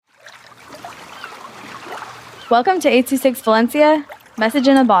Welcome to 826 Valencia, message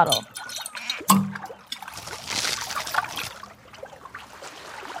in a bottle.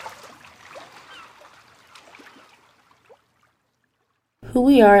 Who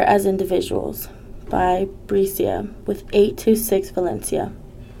We Are as Individuals by Bricia with 826 Valencia.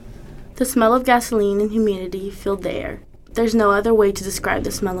 The smell of gasoline and humidity filled the air. There's no other way to describe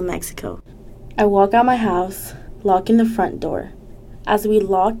the smell of Mexico. I walk out my house, locking the front door. As we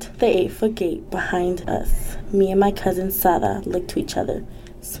locked the 8-foot gate behind us, me and my cousin Sada look to each other,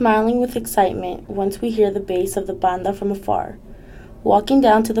 smiling with excitement once we hear the bass of the banda from afar. Walking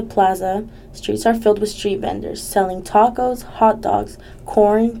down to the plaza, streets are filled with street vendors selling tacos, hot dogs,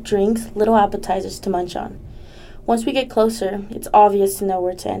 corn, drinks, little appetizers to munch on. Once we get closer, it's obvious to know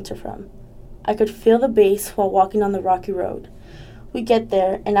where to enter from. I could feel the bass while walking on the rocky road. We get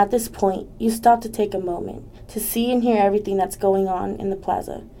there, and at this point, you stop to take a moment to see and hear everything that's going on in the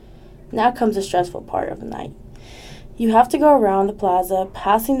plaza. Now comes the stressful part of the night. You have to go around the plaza,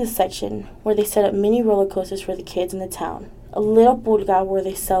 passing the section where they set up mini roller coasters for the kids in the town, a little pulga where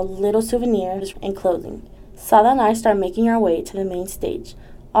they sell little souvenirs and clothing. Sada and I start making our way to the main stage.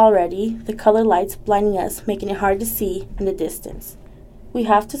 Already, the color lights blinding us, making it hard to see in the distance. We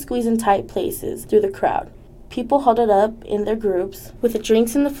have to squeeze in tight places through the crowd. People huddled up in their groups, with the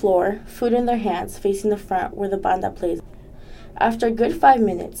drinks on the floor, food in their hands, facing the front where the banda plays. After a good 5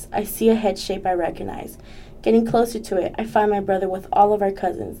 minutes, I see a head shape I recognize. Getting closer to it, I find my brother with all of our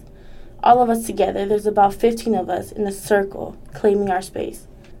cousins. All of us together, there's about 15 of us in a circle, claiming our space.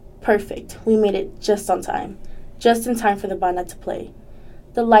 Perfect, we made it just on time. Just in time for the banda to play.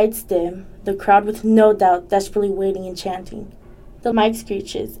 The lights dim, the crowd with no doubt desperately waiting and chanting. The mic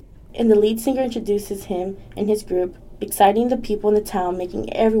screeches, and the lead singer introduces him and his group, exciting the people in the town,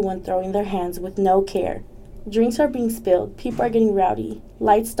 making everyone throwing their hands with no care. Drinks are being spilled, people are getting rowdy,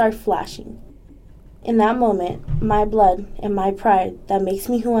 lights start flashing. In that moment, my blood and my pride that makes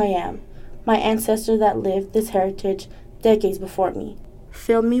me who I am, my ancestors that lived this heritage decades before me,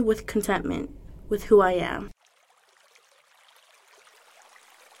 filled me with contentment with who I am.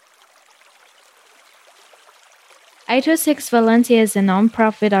 826 Valencia is a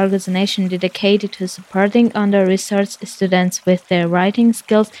non-profit organization dedicated to supporting under-researched students with their writing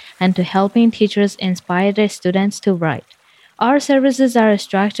skills and to helping teachers inspire their students to write. Our services are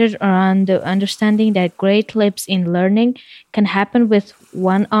structured around the understanding that great leaps in learning can happen with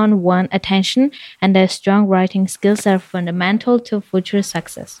one-on-one attention and that strong writing skills are fundamental to future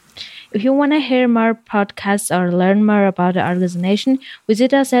success. If you want to hear more podcasts or learn more about the organization,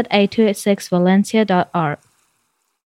 visit us at 826valencia.org.